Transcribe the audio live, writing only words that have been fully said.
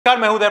नमस्कार,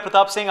 मैं हूं उदय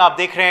प्रताप सिंह। आप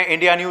देख रहे हैं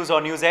इंडिया न्यूज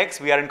और news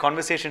x. We are in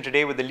conversation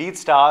today with the lead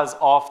stars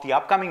of the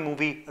upcoming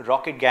movie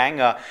rocket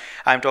gang.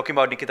 I am talking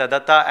about Nikita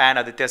Dutta and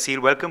Aditya seal.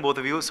 Welcome both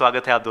of you.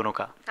 स्वागत है आप दोनों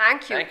का।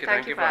 Thank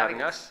you for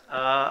having us.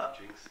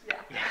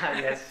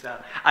 Yes,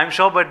 I'm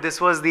sure, but this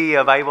was the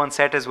vibe on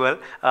set as well.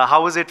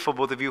 How was it for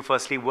both of you?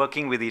 Firstly,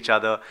 working with each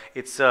other.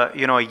 It's a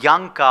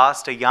young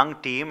cast, a young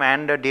team,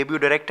 and a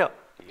debut director.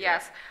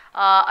 Yes.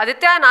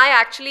 Aditya and I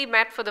actually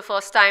met for the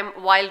first time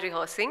while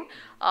rehearsing.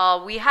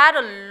 We had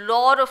a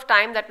lot of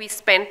time that we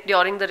spent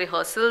during the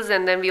rehearsals,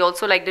 and then we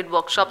also did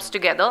workshops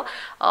together.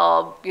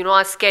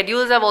 Our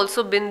schedules have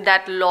also been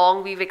that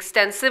long. We've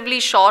extensively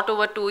shot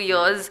over 2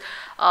 years.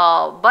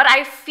 But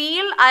I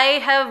feel I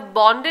have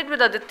bonded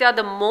with Aditya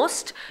the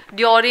most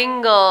during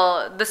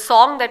the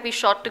song that we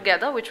shot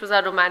together, which was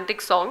our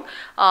romantic song,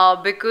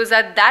 because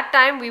at that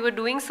time we were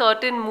doing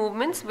certain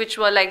movements which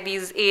were like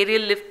these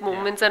aerial lift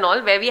movements and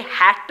all, where we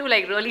had to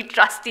really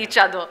trust each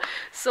other.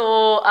 So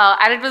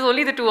and it was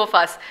only the two of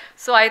us.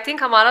 So I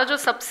think हमारा जो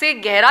सबसे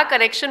गहरा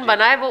connection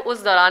बना है वो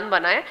उस दौरान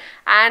बना है.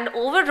 And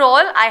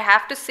overall, I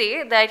have to say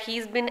that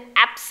he's been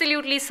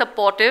absolutely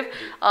supportive,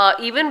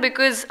 even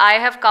because I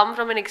have come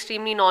from an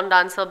extremely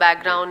non-dancer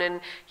background,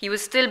 and he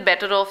was still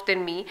better off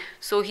than me.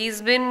 So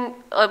he's been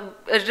a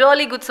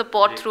really good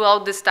support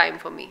throughout this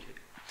time for me.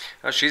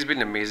 She's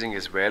been amazing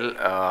as well.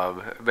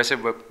 वैसे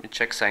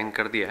check sign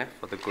कर दिया है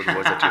for the good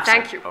words that you've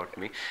said about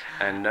me.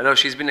 And no,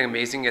 she's been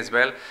amazing as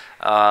well.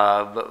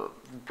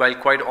 Well,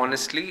 quite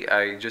honestly,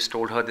 I just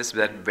told her this,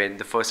 that when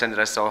the first time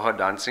that I saw her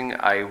dancing,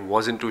 I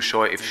wasn't too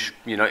sure if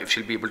if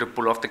she'll be able to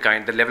pull off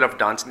the level of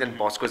dancing that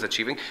Bosco is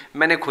achieving.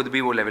 मैंने खुद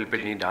भी वो level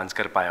पे नहीं dance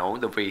कर पाया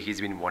हूँ the way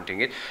he's been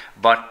wanting it.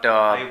 But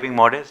are you being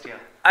modest? Yeah.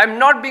 I'm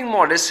not being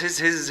modest.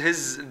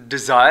 His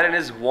desire and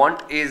his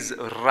want is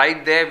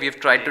right there. We have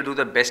tried to do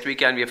the best we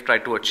can. We have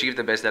tried to achieve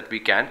the best that we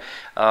can.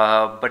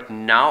 But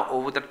now,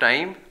 over the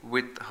time,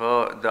 with her,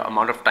 the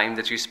amount of time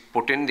that she's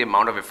put in, the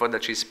amount of effort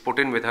that she's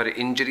put in with her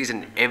injuries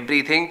and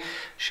everything,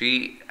 she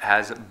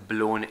has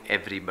blown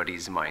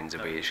everybody's minds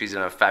away. She's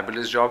done a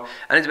fabulous job,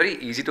 and it's very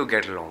easy to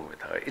get along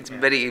with her. It's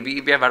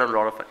we have had a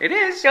lot of fun. It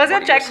is. Here's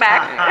your check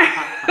back.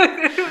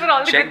 For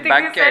all the check good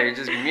back, things you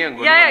just give me a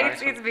good yeah,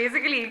 one. it's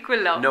basically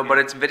equal now. No, but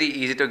it's very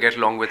easy to get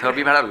along with her.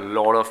 We've had a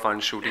lot of fun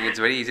shooting. It's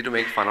very easy to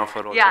make fun of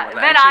her also. Yeah,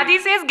 when Adi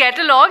says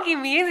get along, he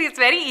means it's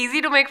very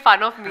easy to make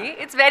fun of me.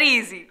 It's very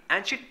easy.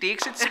 And she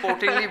takes it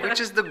sportingly, which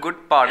is the good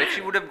part. If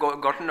she would have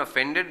gotten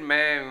offended,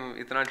 मैं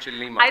इतना chill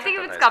नहीं मार I think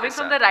if it's coming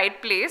from the right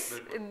place,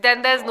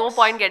 then there's no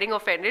point getting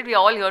offended. We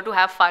are all here to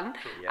have fun.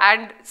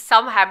 And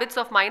some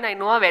habits of mine I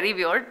know are very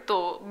weird.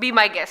 So be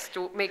my guest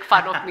to make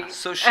fun of me.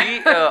 So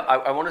she,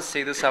 I want to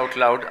say this out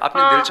loud.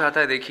 आपने दिल चाहता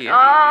है देखिए.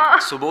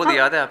 सुबोध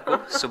याद है आपको?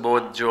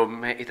 सुबोध जो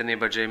मैं इतने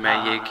बजे मैं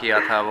ये किया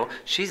था वो.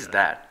 She's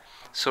that.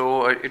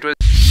 So it was.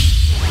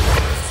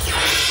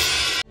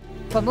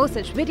 For more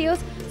such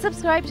videos,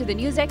 subscribe to the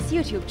NewsX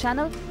YouTube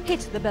channel,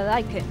 hit the bell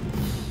icon.